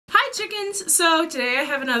Hi chickens! So today I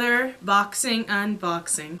have another boxing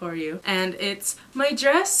unboxing for you, and it's my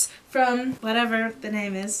dress from whatever the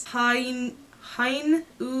name is. Haenuli,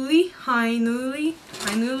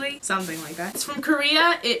 something like that. It's from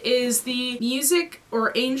Korea. It is the music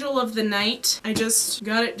or angel of the night. I just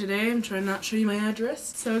got it today. I'm trying not to show you my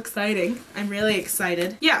address. So exciting. I'm really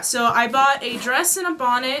excited. Yeah, so I bought a dress and a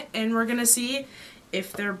bonnet, and we're gonna see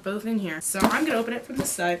if they're both in here. So I'm gonna open it from this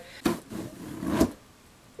side.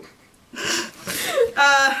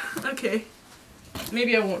 Okay.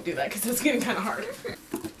 Maybe I won't do that because it's getting kind of hard.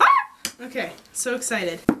 Okay, so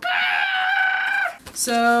excited.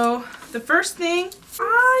 So, the first thing,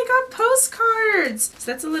 I got postcards!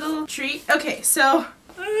 So that's a little treat. Okay, so,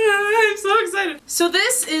 I'm so excited. So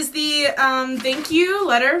this is the thank you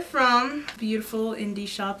letter from a beautiful indie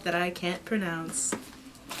shop that I can't pronounce.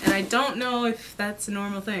 And I don't know if that's a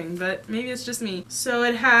normal thing, but maybe it's just me. So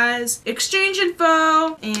it has exchange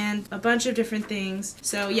info and a bunch of different things.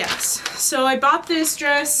 So yes. So I bought this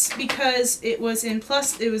dress because it was in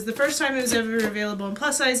it was the first time it was ever available in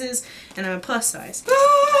plus sizes, and I'm a plus size.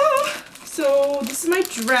 So this is my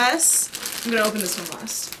dress. I'm gonna open this one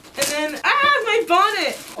last. And then, my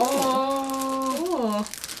bonnet! Oh,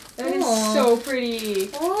 that is so pretty.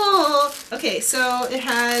 Oh, okay, so it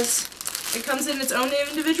comes in its own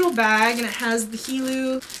individual bag, and it has the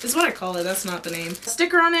Haenuli, is what I call it, that's not the name,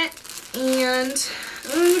 sticker on it, and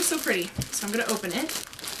it looks so pretty. So I'm gonna open it.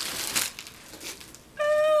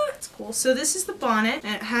 It's cool. So this is the bonnet,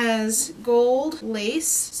 and it has gold lace,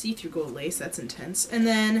 see-through gold lace, that's intense, and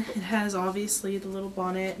then it has obviously the little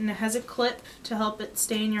bonnet, and it has a clip to help it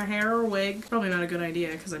stay in your hair or wig. Probably not a good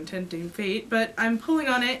idea because I'm tempting fate, but I'm pulling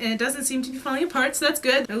on it, and it doesn't seem to be falling apart, so that's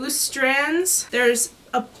good. No loose strands. There's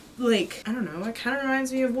a I don't know, it kind of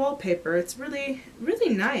reminds me of wallpaper. It's really,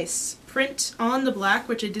 really nice. Print on the black,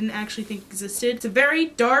 which I didn't actually think existed. It's a very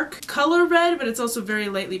dark color red, but it's also very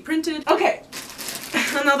lightly printed. Okay,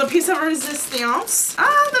 another piece of resistance.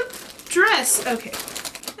 The dress. Okay,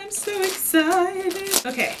 I'm so excited.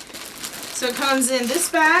 Okay, so it comes in this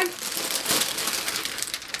bag.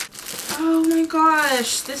 Oh my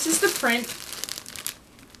gosh, this is the print.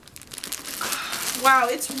 Wow,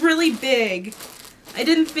 it's really big. I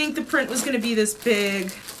didn't think the print was going to be this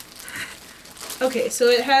big. Okay, so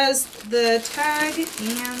it has the tag,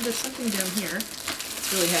 and there's something down here.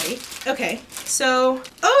 It's really heavy. Okay, so,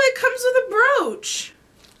 it comes with a brooch.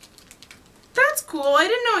 That's cool. I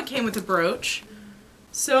didn't know it came with a brooch.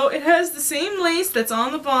 So it has the same lace that's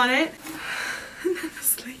on the bonnet. And then the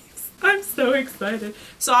sleeves. I'm so excited.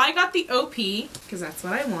 So I got the OP, because that's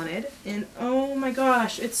what I wanted. And oh my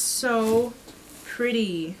gosh, it's so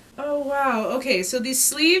pretty. Oh wow, okay, so these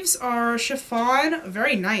sleeves are chiffon,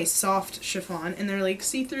 very nice soft chiffon, and they're like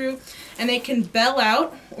see-through, and they can bell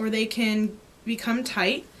out or they can become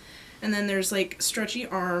tight, and then there's like stretchy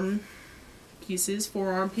arm pieces,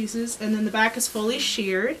 forearm pieces, and then the back is fully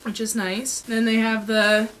sheared, which is nice. Then they have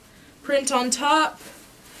the print on top,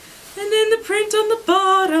 and then the print on the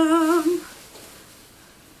bottom.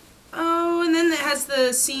 Oh, and then it has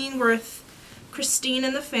the scene with Christine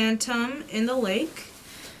and the Phantom in the lake.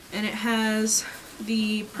 And it has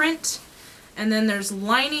the print, and then there's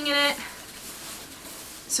lining in it,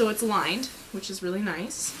 so it's lined, which is really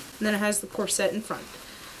nice. And then it has the corset in front.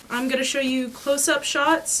 I'm going to show you close-up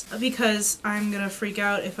shots because I'm going to freak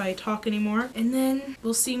out if I talk anymore, and then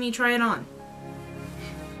we'll see me try it on.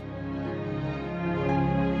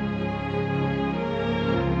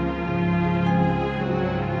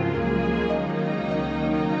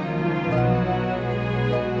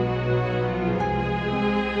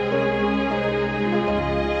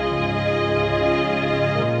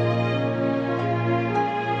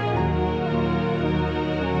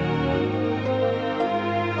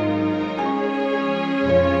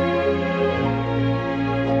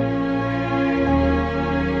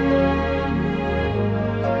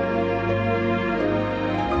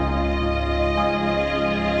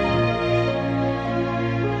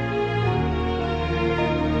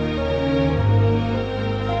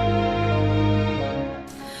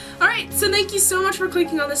 So thank you so much for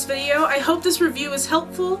clicking on this video. I hope this review was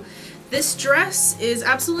helpful. This dress is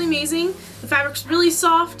absolutely amazing. The fabric's really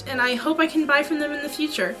soft, and I hope I can buy from them in the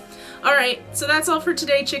future. Alright, so that's all for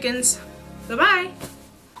today, chickens. Bye-bye!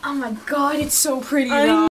 Oh my god, it's so pretty though.